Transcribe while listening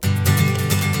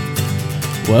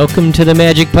Welcome to the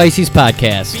Magic Pisces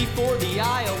Podcast. Before the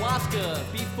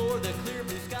ayahuasca, before the clear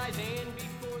blue skies, and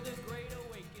before the great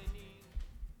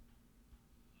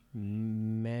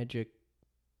awakening. Magic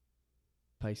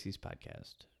Pisces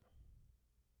Podcast.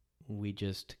 We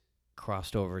just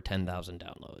crossed over 10,000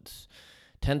 downloads.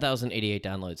 10,088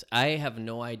 downloads. I have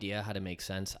no idea how to make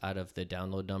sense out of the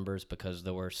download numbers because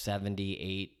there were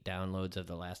 78 downloads of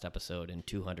the last episode and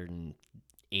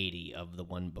 280 of the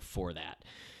one before that.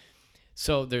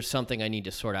 So there's something I need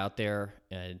to sort out there,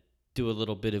 do a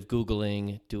little bit of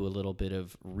Googling, do a little bit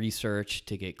of research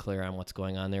to get clear on what's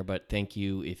going on there. But thank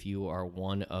you if you are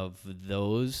one of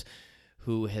those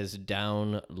who has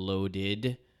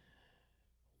downloaded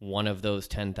one of those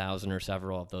 10,000 or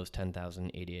several of those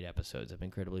 10,088 episodes. I'm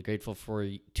incredibly grateful for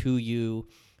you.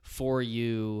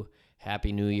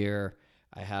 Happy New Year.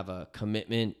 I have a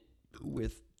commitment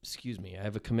with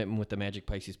the Magic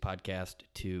Pisces Podcast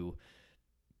to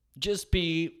just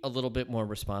be a little bit more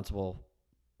responsible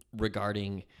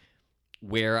regarding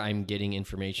where I'm getting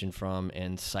information from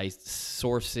and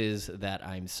sources that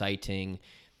I'm citing.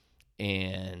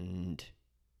 And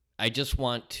I just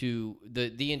want to,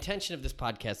 the intention of this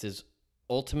podcast has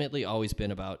ultimately always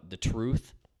been about the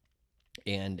truth.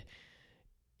 And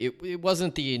it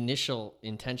wasn't the initial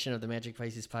intention of the Magic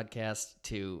Pisces Podcast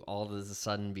to all of a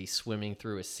sudden be swimming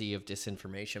through a sea of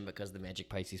disinformation, because the Magic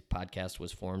Pisces Podcast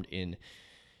was formed in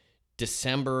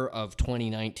December of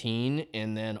 2019,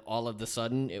 and then all of a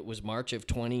sudden it was March of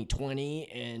 2020,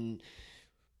 and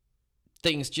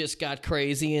things just got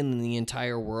crazy, and the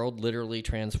entire world literally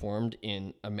transformed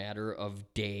in a matter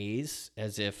of days,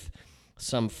 as if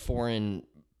some foreign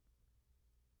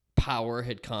power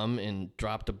had come and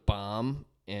dropped a bomb,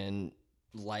 and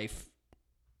life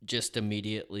just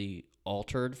immediately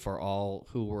altered for all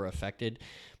who were affected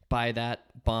by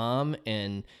that bomb.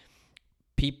 And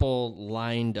people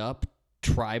lined up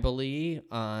tribally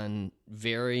on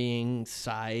varying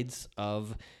sides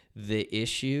of the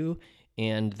issue.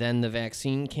 And then the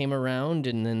vaccine came around,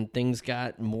 and then things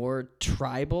got more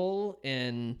tribal,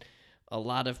 and a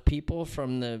lot of people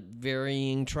from the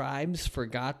varying tribes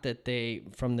forgot that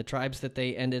from the tribes that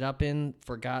they ended up in,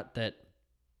 forgot that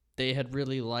they had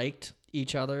really liked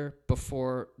each other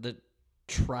before the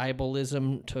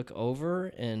tribalism took over.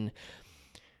 And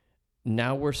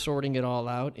now we're sorting it all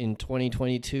out in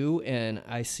 2022, and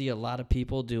I see a lot of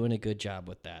people doing a good job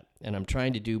with that, and I'm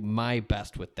trying to do my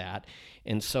best with that.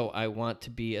 And so I want to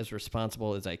be as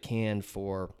responsible as I can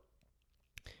for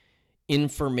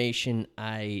information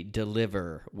I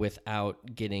deliver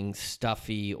without getting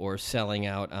stuffy or selling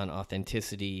out on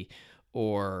authenticity,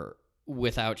 or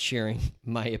without sharing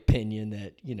my opinion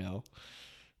that,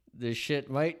 this shit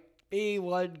might be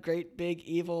one great big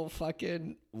evil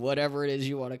fucking whatever it is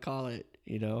you want to call it,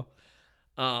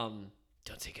 don't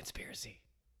say conspiracy.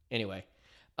 Anyway,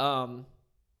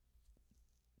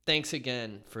 thanks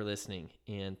again for listening,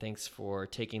 and thanks for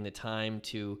taking the time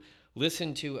to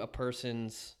listen to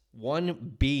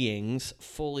one being's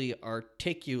fully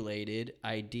articulated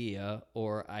idea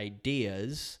or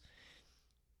ideas,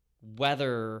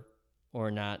 whether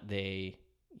or not they,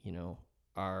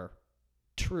 are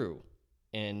true.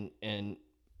 And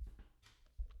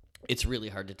it's really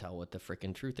hard to tell what the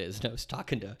freaking truth is. And I was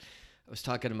talking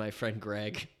to my friend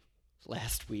Greg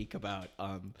last week about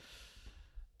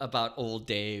old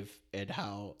Dave, and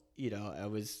how, I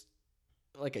was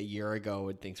like a year ago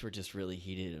when things were just really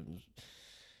heated,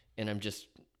 and I'm just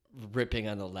ripping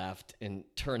on the left and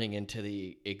turning into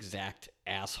the exact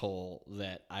asshole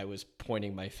that I was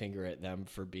pointing my finger at them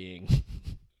for being.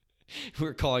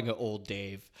 We're calling it Old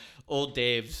Dave.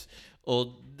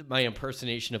 My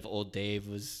impersonation of Old Dave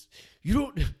was,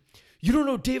 you don't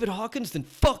know David Hawkins? Then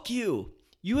fuck you.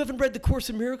 You haven't read the Course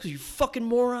in Miracles, you fucking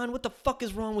moron. What the fuck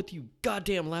is wrong with you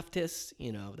goddamn leftists?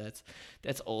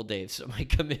 That's Old Dave. So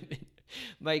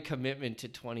my commitment to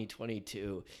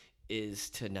 2022 is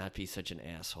to not be such an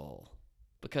asshole,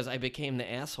 because I became the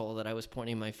asshole that I was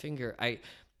pointing my finger. I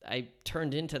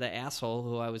turned into the asshole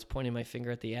who I was pointing my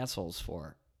finger at the assholes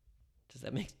for. Does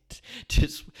that make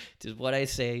does what I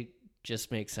say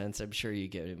just make sense? I'm sure you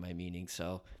get my meaning.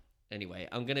 So anyway,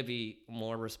 I'm going to be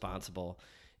more responsible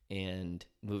and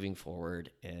moving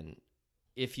forward. And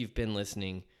if you've been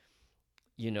listening,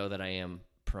 you know that I am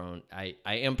prone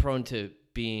to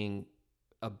being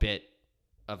a bit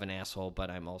of an asshole, but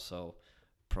I'm also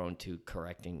prone to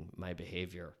correcting my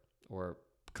behavior, or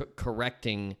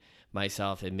correcting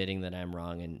myself, admitting that I'm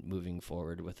wrong, and moving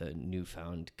forward with a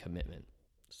newfound commitment.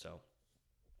 So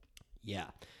yeah,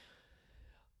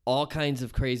 all kinds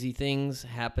of crazy things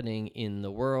happening in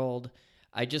the world.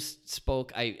 I just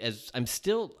spoke. I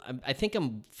think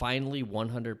I'm finally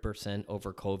 100%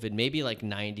 over COVID, maybe like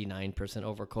 99%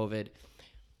 over COVID.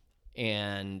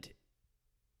 And,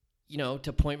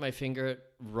 to point my finger at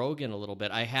Rogan a little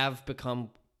bit, I have become,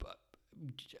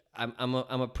 I'm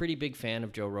a pretty big fan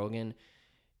of Joe Rogan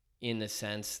in the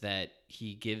sense that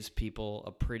he gives people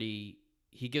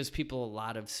a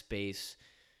lot of space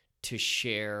to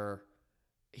share.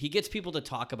 He gets people to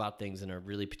talk about things in a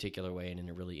really particular way and in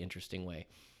a really interesting way.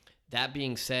 That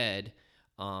being said,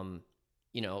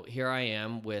 here I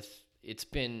am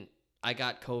I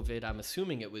got COVID. I'm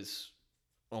assuming it was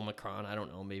Omicron. I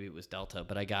don't know. Maybe it was Delta,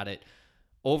 but I got it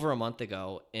over a month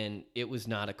ago, and it was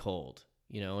not a cold,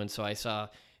 And so I saw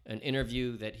an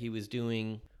interview that he was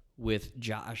doing with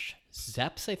Josh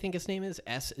Zepps, I think his name is,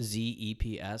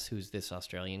 Zeps, who's this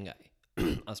Australian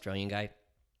guy.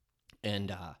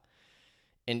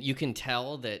 And you can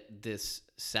tell that this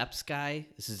Zepps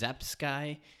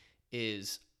guy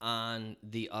is on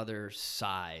the other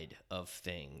side of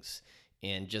things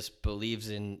and just believes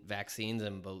in vaccines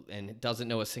and doesn't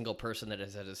know a single person that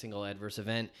has had a single adverse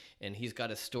event. And he's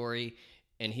got a story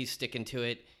and he's sticking to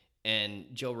it. And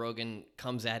Joe Rogan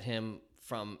comes at him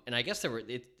and I guess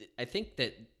I think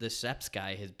that the Zepps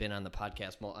guy has been on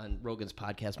on Rogan's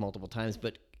podcast multiple times,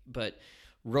 but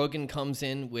Rogan comes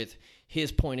in with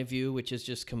his point of view, which is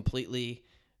just completely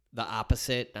the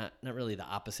opposite. Not really the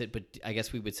opposite, but I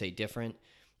guess we would say different.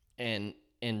 And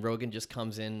Rogan just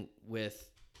comes in with,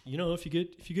 if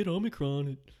you get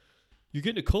Omicron, you're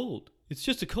getting a cold. It's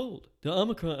just a cold. The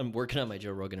Omicron. I'm working on my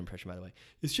Joe Rogan impression, by the way.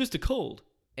 It's just a cold.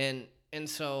 And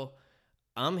so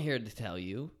I'm here to tell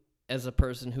you, as a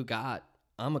person who got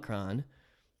Omicron,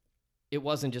 it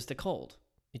wasn't just a cold.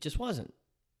 It just wasn't.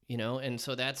 And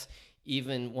so that's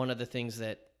even one of the things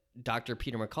that Dr.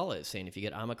 Peter McCullough is saying. If you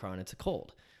get Omicron, it's a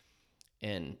cold.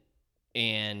 And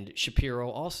Shapiro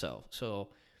also.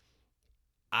 So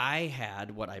I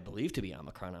had what I believe to be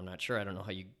Omicron. I'm not sure. I don't know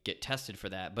how you get tested for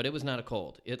that, but it was not a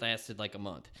cold. It lasted like a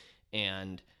month.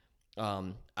 And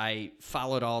I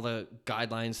followed all the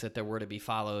guidelines that there were to be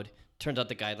followed. Turns out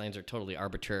the guidelines are totally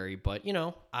arbitrary, but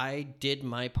I did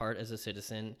my part as a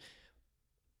citizen,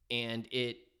 and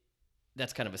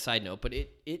that's kind of a side note, but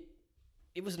it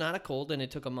was not a cold, and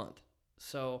it took a month.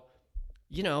 So,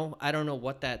 I don't know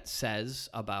what that says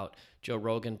about Joe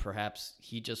Rogan. Perhaps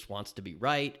he just wants to be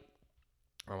right.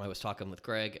 I was talking with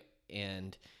Greg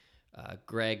and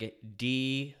Greg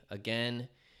D again,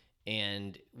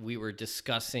 and we were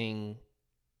discussing.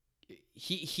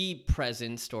 He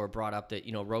presenced or brought up that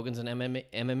Rogan's an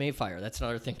MMA fighter. That's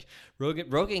another thing.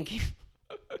 Rogan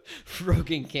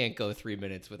can't go 3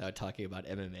 minutes without talking about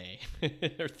MMA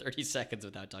or 30 seconds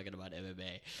without talking about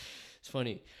MMA. It's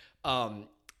funny,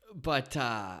 but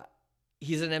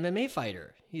he's an MMA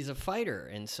fighter. He's a fighter,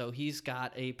 and so he's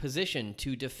got a position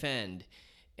to defend.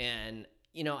 And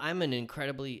I'm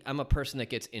a person that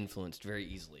gets influenced very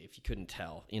easily. If you couldn't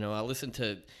tell, I listen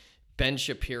to Ben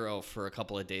Shapiro for a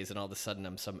couple of days, and all of a sudden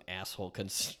I'm some asshole.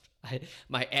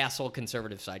 My asshole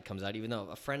conservative side comes out, even though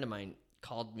a friend of mine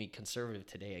called me conservative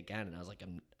today again, and I was like,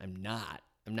 I'm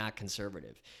not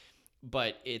conservative.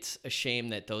 But it's a shame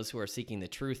that those who are seeking the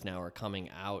truth now are coming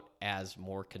out as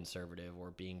more conservative or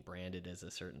being branded as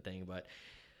a certain thing. But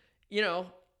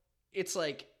it's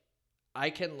like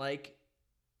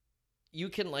you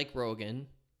can like Rogan.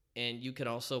 And you can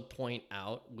also point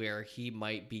out where he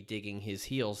might be digging his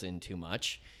heels in too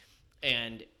much.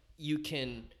 And you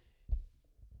can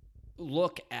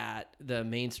look at the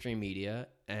mainstream media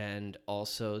and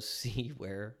also see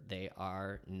where they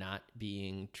are not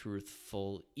being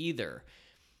truthful either.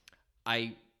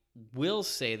 I will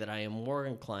say that I am more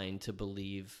inclined to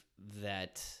believe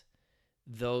that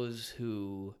those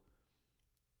who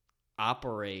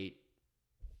operate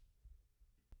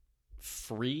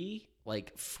free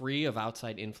of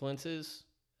outside influences,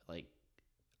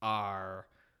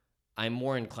 I'm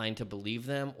more inclined to believe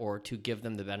them or to give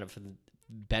them the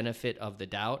benefit of the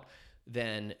doubt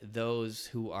than those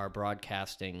who are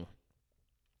broadcasting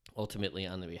ultimately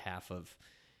on the behalf of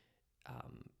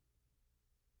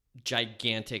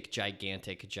gigantic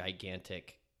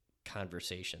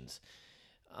conversations,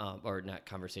 or not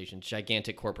conversations,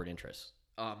 gigantic corporate interests.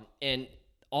 And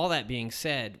all that being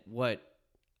said, what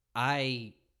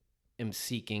I am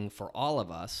seeking for all of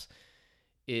us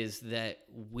is that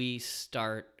we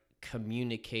start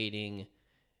communicating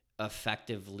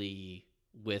effectively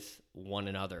with one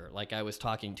another. Like, I was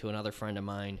talking to another friend of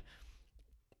mine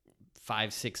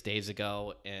 5-6 days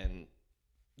ago, and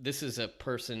this is a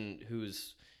person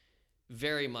who's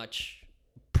very much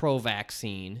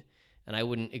pro-vaccine, and I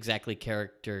wouldn't exactly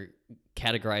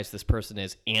categorize this person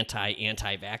as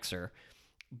anti-vaxxer,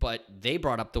 but they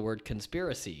brought up the word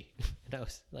conspiracy. And I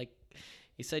was like,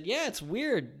 he said, yeah, it's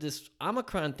weird. This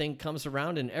Omicron thing comes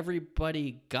around and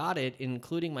everybody got it,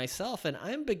 including myself. And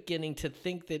I'm beginning to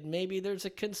think that maybe there's a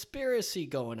conspiracy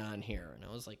going on here. And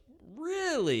I was like,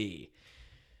 really?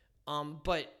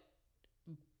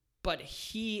 But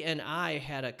he and I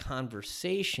had a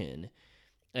conversation,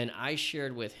 and I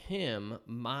shared with him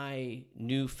my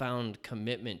newfound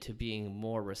commitment to being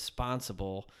more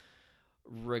responsible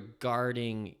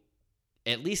regarding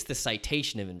at least the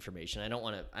citation of information. I don't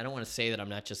want to say that I'm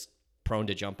not just prone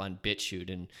to jump on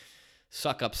BitChute and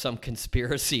suck up some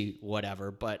conspiracy whatever,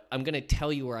 but I'm going to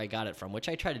tell you where I got it from, which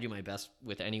I try to do my best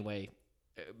with anyway.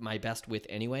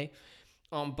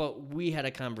 But we had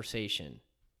a conversation,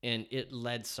 and it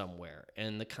led somewhere.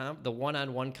 And the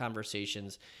one-on-one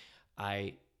conversations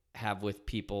I have with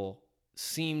people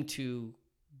seem to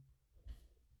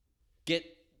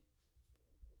get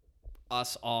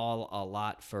us all a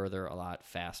lot further, a lot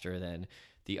faster than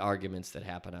the arguments that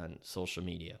happen on social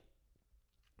media.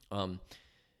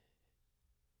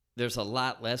 There's a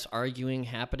lot less arguing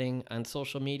happening on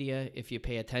social media. If you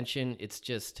pay attention, it's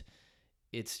just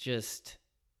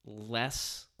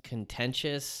less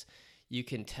contentious. You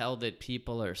can tell that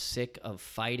people are sick of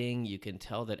fighting. You can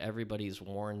tell that everybody's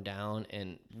worn down.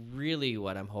 And really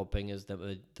what I'm hoping is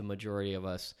that the majority of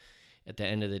us at the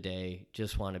end of the day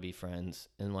just want to be friends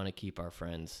and want to keep our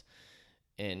friends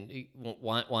and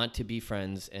want to be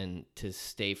friends and to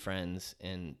stay friends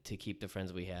and to keep the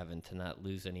friends we have and to not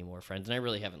lose any more friends. And I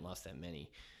really haven't lost that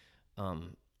many.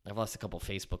 I've lost a couple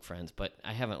Facebook friends, but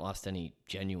I haven't lost any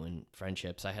genuine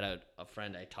friendships. I had a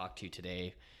friend I talked to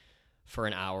today for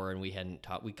an hour, and we hadn't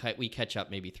talked. We catch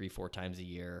up maybe 3-4 times a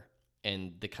year,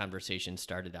 and the conversation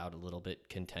started out a little bit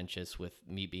contentious with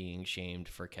me being shamed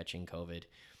for catching COVID,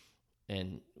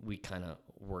 and we kind of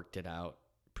worked it out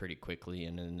pretty quickly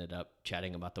and ended up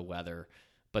chatting about the weather,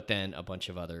 but then a bunch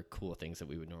of other cool things that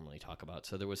we would normally talk about.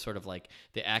 So there was sort of like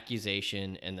the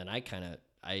accusation, and then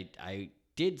I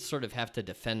did sort of have to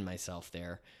defend myself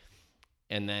there,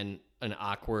 and then an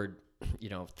awkward,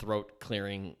 throat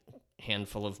clearing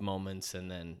handful of moments, and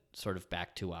then sort of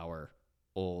back to our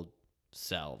old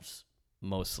selves,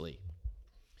 mostly.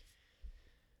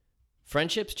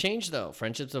 Friendships change, though.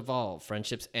 Friendships evolve.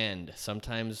 Friendships end.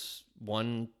 Sometimes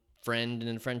one friend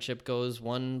in a friendship goes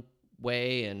one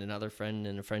way, and another friend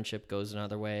in a friendship goes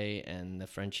another way, and the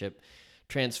friendship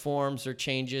transforms or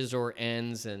changes or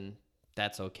ends, and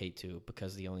that's okay too,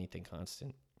 because the only thing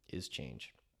constant is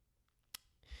change.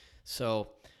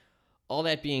 So, all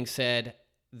that being said,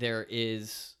 there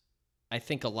is, I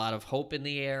think, a lot of hope in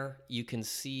the air. You can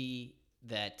see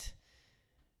that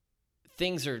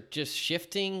things are just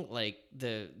shifting. Like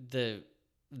the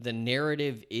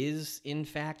narrative is in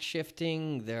fact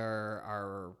shifting. There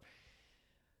are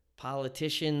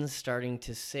politicians starting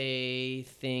to say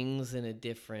things in a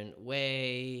different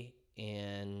way,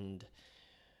 and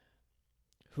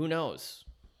who knows?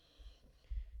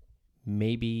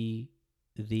 Maybe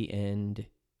the end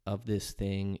of this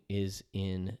thing is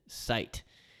in sight.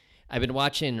 I've been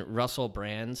watching Russell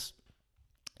Brand's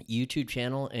YouTube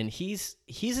channel, and he's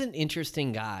an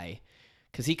interesting guy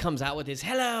because he comes out with his,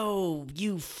 "Hello,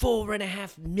 you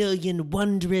 4.5 million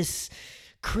wondrous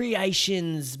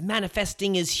creations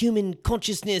manifesting as human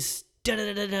consciousness,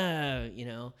 da-da-da-da-da,"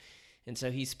 And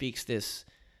so he speaks this,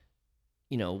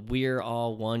 we're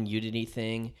all one unity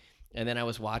thing. And then I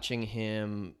was watching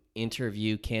him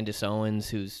interview Candace Owens,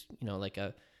 who's, like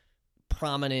a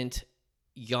prominent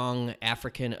young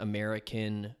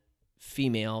African-American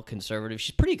female conservative.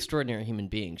 She's a pretty extraordinary human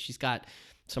being. She's got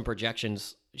some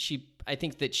projections. I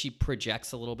think that she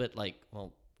projects a little bit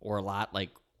or a lot,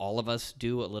 like all of us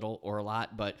do, a little or a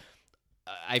lot, but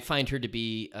I find her to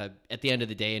be, at the end of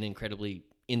the day, an incredibly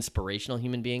inspirational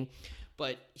human being.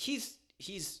 But he's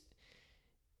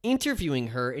interviewing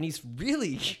her, and he's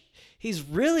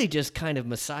really just kind of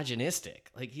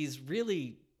misogynistic. Like, he's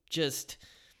really just,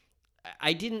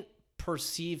 I didn't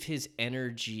perceive his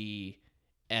energy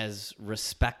as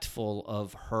respectful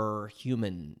of her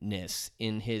humanness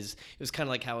it was kind of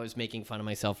like how I was making fun of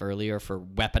myself earlier for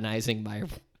weaponizing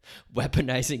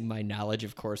my knowledge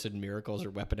of Course in Miracles,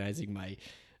 or weaponizing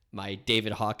my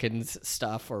David Hawkins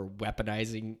stuff, or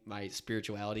weaponizing my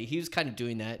spirituality. He was kind of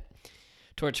doing that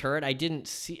towards her,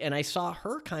 and I saw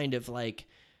her kind of like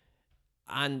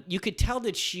you could tell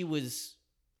that she was,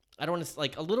 I don't want to,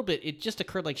 like, a little bit, it just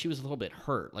occurred like she was a little bit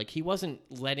hurt. Like, he wasn't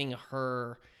letting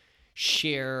her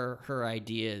share her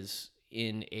ideas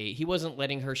he wasn't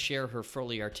letting her share her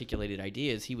fully articulated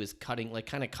ideas. He was kind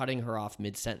of cutting her off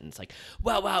mid-sentence, like,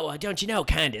 well, don't you know,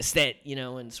 Candace, that,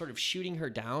 and sort of shooting her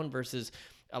down versus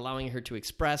allowing her to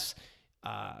express.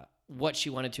 what she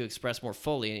wanted to express more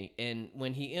fully. And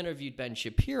when he interviewed Ben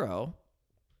Shapiro,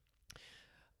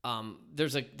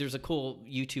 there's a cool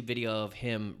YouTube video of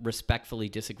him respectfully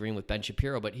disagreeing with Ben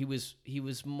Shapiro, but he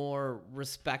was more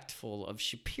respectful of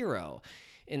Shapiro.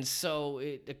 And so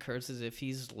it occurs as if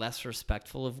he's less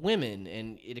respectful of women,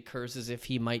 and it occurs as if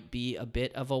he might be a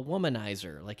bit of a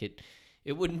womanizer. Like it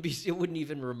wouldn't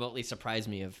even remotely surprise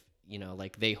me if,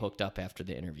 like they hooked up after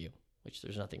the interview, which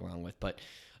there's nothing wrong with. But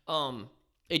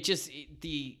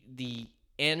the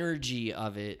energy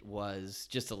of it was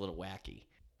just a little wacky,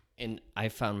 and I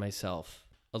found myself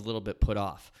a little bit put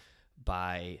off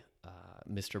by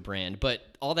Mr. Brand.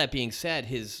 But all that being said,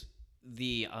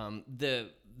 the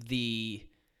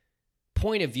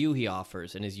point of view he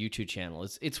offers in his YouTube channel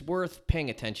it's worth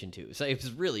paying attention to. So it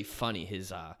was really funny.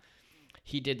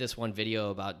 He did this one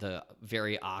video about the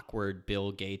very awkward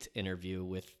Bill Gates interview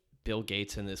with Bill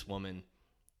Gates and this woman,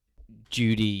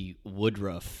 Judy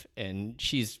Woodruff, and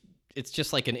it's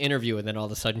just like an interview, and then all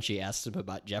of a sudden she asks him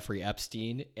about Jeffrey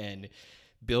Epstein, and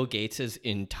Bill Gates's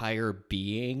entire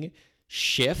being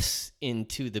shifts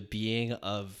into the being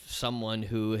of someone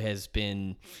who has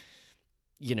been,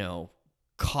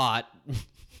 caught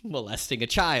molesting a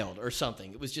child or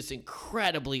something. It was just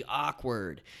incredibly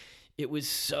awkward. It was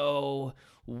so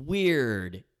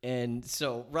weird. And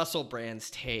so Russell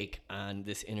Brand's take on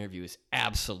this interview is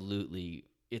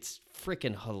it's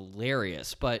freaking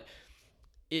hilarious. But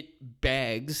it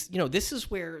begs, this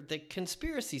is where the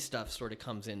conspiracy stuff sort of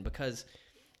comes in, because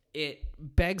it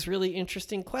begs really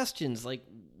interesting questions. Like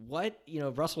what,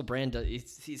 Russell Brand does,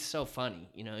 he's so funny.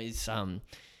 He's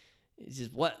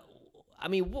just what's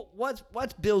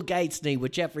Bill Gates need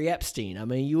with Jeffrey Epstein? I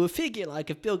mean, you would figure, like,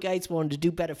 if Bill Gates wanted to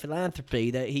do better philanthropy,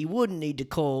 that he wouldn't need to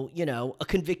call, a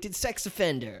convicted sex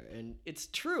offender. And it's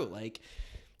true. Like,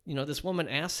 this woman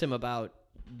asks him about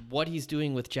what he's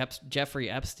doing with Jeffrey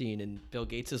Epstein, and Bill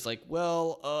Gates is like,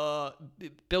 well,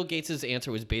 Bill Gates's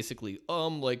answer was basically,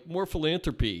 like more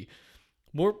philanthropy,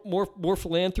 more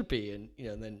philanthropy. And,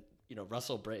 then,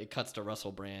 it cuts to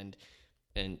Russell Brand.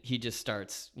 And he just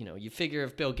starts, you figure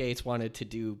if Bill Gates wanted to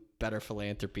do better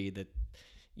philanthropy, that,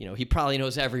 he probably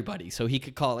knows everybody. So he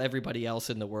could call everybody else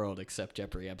in the world except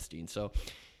Jeffrey Epstein. So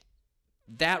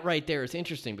that right there is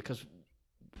interesting, because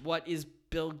what is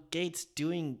Bill Gates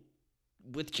doing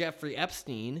with Jeffrey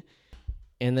Epstein?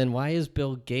 And then why is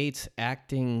Bill Gates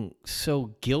acting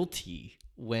so guilty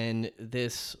when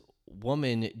this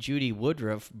woman, Judy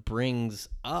Woodruff, brings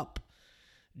up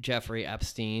Jeffrey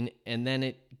Epstein? And then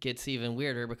it gets even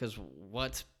weirder, because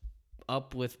what's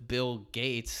up with Bill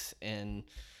Gates and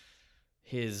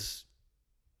his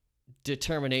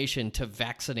determination to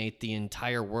vaccinate the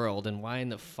entire world? And why in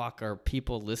the fuck are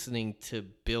people listening to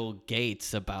Bill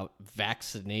Gates about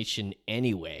vaccination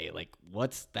anyway? Like,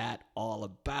 what's that all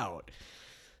about?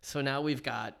 So now we've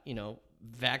got,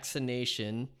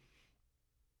 vaccination,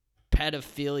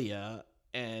 pedophilia,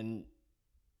 and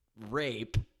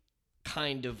rape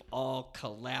kind of all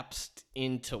collapsed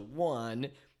into one,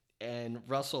 and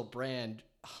Russell Brand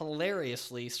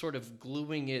hilariously sort of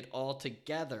gluing it all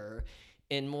together,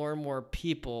 and more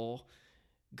people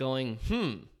going,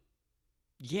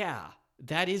 yeah,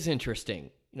 that is interesting.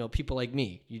 People like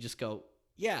me, you just go,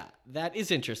 yeah, that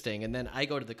is interesting. And then I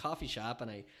go to the coffee shop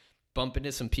and I bump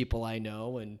into some people I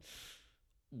know, and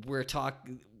we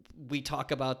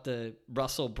talk about the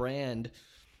Russell Brand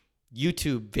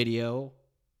YouTube video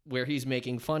where he's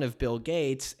making fun of Bill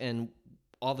Gates, and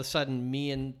all of a sudden me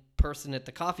and person at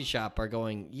the coffee shop are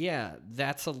going, yeah,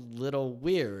 that's a little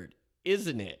weird,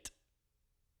 isn't it?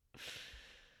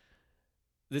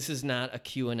 This is not a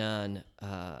QAnon.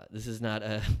 This is not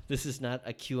a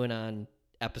QAnon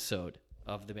episode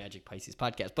of the Magic Pisces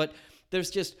podcast. But there's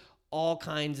just all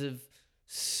kinds of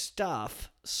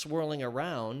stuff swirling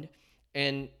around,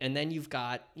 and then you've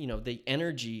got the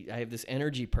energy. I have this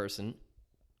energy person,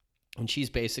 and she's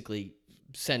basically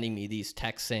sending me these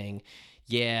texts saying,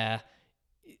 yeah,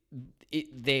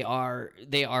 they are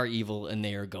evil and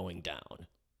they are going down.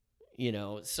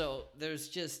 So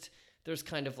there's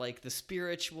kind of like the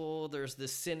spiritual, there's the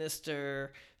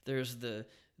sinister, there's the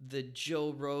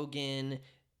Joe Rogan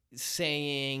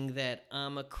saying that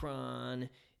Omicron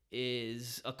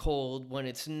is a cold when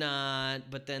it's not,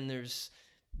 but then there's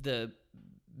the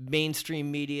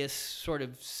mainstream media sort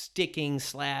of sticking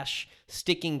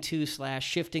to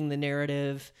shifting the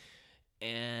narrative,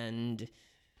 and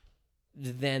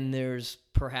then there's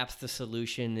perhaps the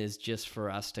solution is just for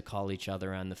us to call each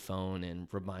other on the phone and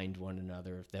remind one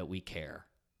another that we care.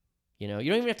 You don't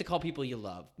even have to call people you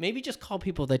love. Maybe just call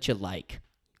people that you like.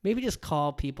 Maybe just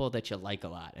call people that you like a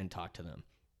lot and talk to them.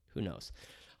 Who knows?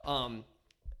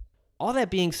 all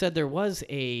that being said, there was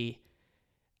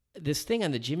this thing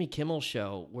on the Jimmy Kimmel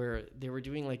show where they were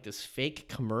doing like this fake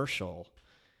commercial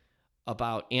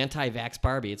about anti-vax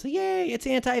Barbie. It's like, yay, it's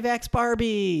anti-vax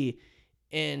Barbie.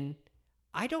 And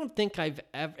I don't think I've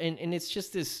ever, and it's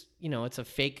just this, it's a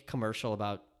fake commercial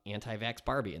about anti-vax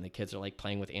Barbie, and the kids are like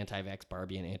playing with anti-vax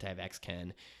Barbie and anti-vax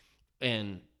Ken.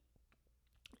 And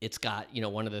it's got,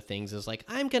 one of the things is like,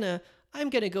 I'm gonna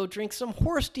go drink some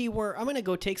horse dewormer. I'm gonna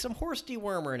go take some horse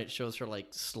dewormer, and it shows her like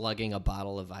slugging a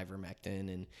bottle of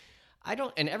ivermectin,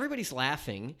 and everybody's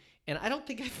laughing. And I don't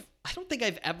think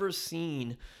I've ever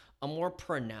seen a more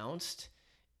pronounced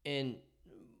and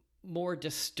more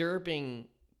disturbing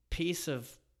piece of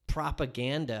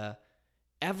propaganda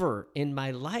ever in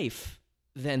my life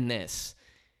than this.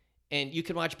 And you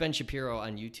can watch Ben Shapiro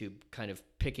on YouTube kind of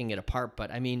picking it apart,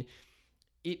 but I mean,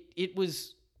 it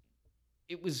was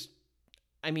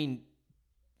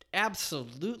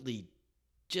absolutely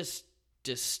just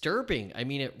disturbing. I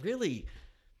mean, it really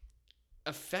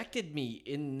affected me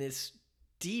in this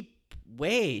deep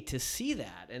way to see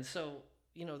that. And so,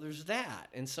 there's that.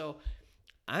 And so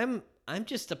I'm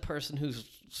just a person who's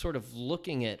sort of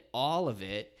looking at all of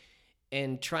it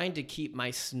and trying to keep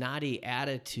my snotty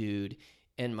attitude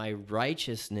and my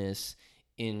righteousness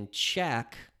in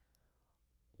check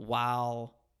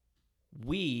while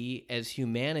we as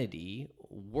humanity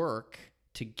work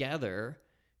together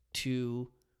to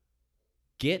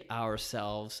get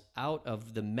ourselves out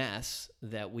of the mess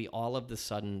that we all of a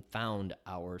sudden found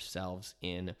ourselves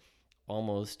in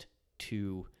almost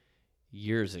 2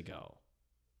 years ago.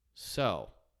 So,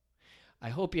 I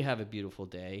hope you have a beautiful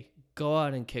day. Go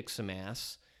out and kick some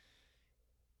ass.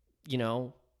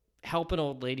 Help an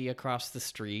old lady across the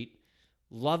street.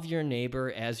 Love your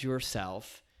neighbor as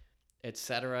yourself,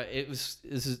 etc. This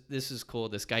is cool.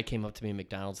 This guy came up to me at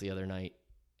McDonald's the other night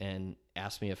and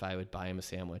asked me if I would buy him a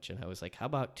sandwich, and I was like, how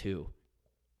about 2?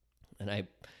 And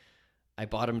I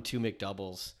bought him 2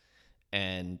 McDoubles,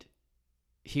 and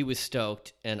he was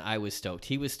stoked and I was stoked.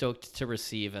 He was stoked to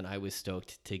receive and I was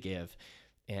stoked to give.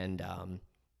 And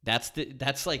that's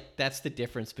the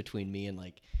difference between me and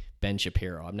like Ben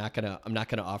Shapiro. I'm not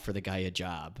gonna offer the guy a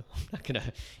job. I'm not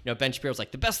gonna, Ben Shapiro's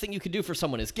like, the best thing you can do for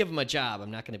someone is give him a job.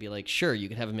 I'm not gonna be like, sure, you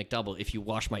can have a McDouble if you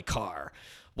wash my car.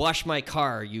 Wash my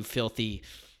car, you filthy,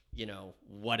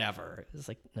 whatever. It's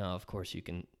like, no, of course you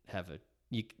can have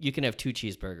you can have 2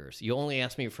 cheeseburgers. You only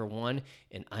asked me for 1,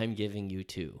 and I'm giving you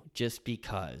 2 just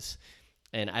because.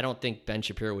 And I don't think Ben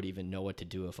Shapiro would even know what to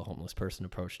do if a homeless person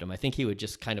approached him. I think he would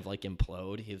just kind of like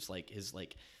implode. He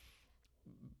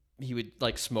would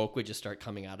like smoke would just start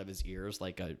coming out of his ears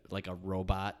like a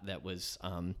robot that was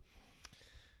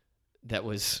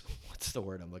what's the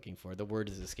word I'm looking for? The word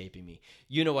is escaping me.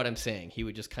 You know what I'm saying? He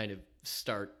would just kind of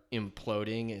start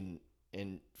imploding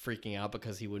and freaking out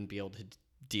because he wouldn't be able to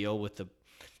deal with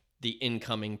the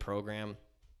incoming program.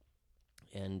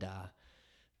 And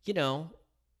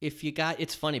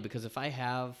it's funny because if I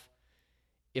have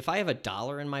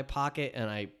 $1 in my pocket and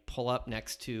I pull up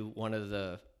next to one of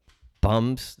the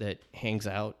bums that hangs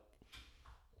out,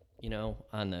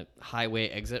 on the highway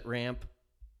exit ramp,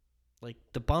 like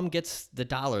the bum gets the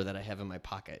 $1 that I have in my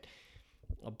pocket.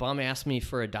 A bum asked me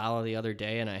for $1 the other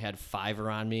day and I had 5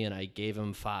 on me and I gave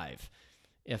him 5.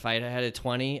 If I had a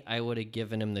 20, I would have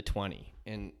given him the 20.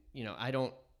 And, I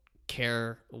don't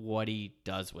care what he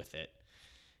does with it.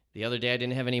 The other day I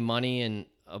didn't have any money and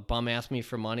a bum asked me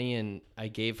for money and I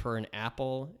gave her an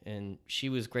apple and she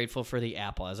was grateful for the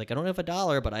apple. I was like, I don't have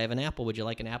 $1, but I have an apple. Would you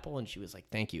like an apple? And she was like,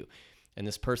 thank you. And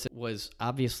this person was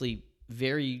obviously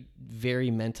very,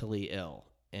 very mentally ill,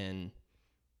 and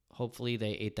hopefully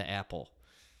they ate the apple.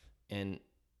 And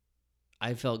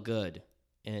I felt good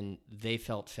and they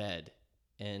felt fed.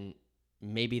 And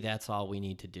maybe that's all we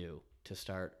need to do to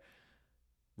start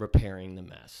repairing the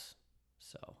mess.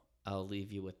 So I'll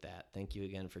leave you with that. Thank you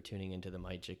again for tuning into the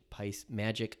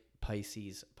Magic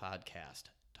Pisces podcast.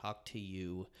 Talk to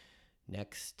you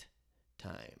next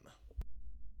time.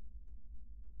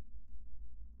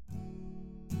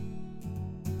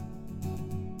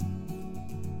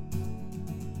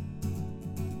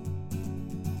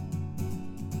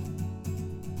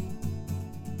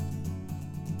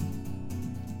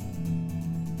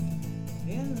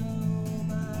 Hello,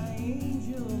 my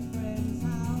angel friends,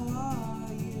 how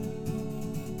are you?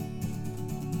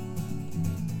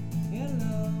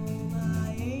 Hello,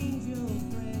 my angel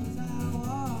friends, how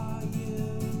are you?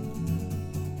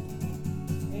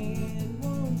 And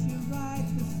won't you write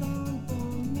the song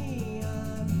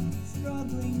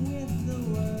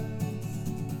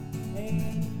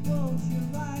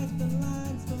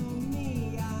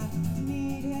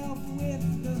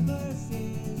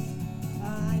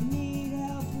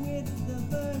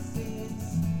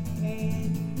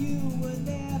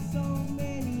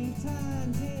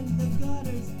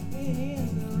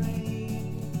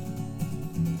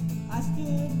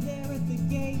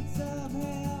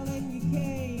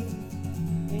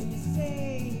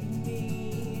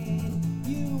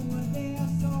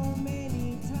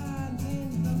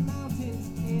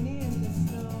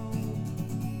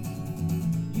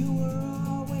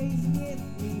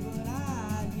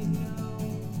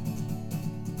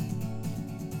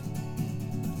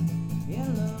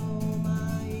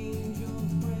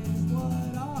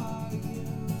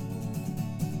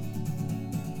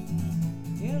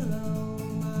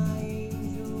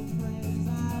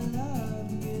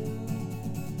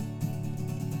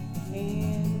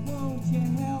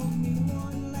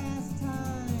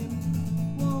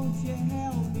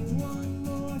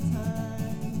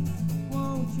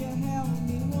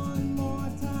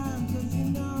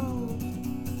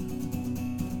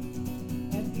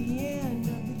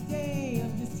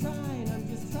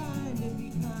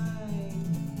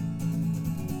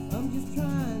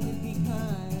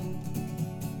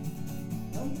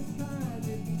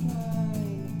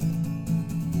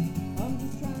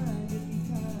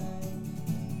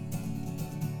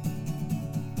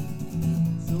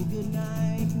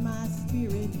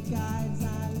guides,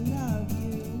 I love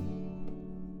you.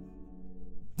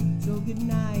 So good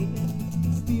night,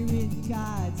 spirit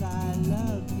guides, I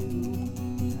love you.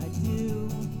 I do,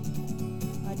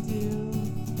 I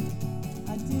do.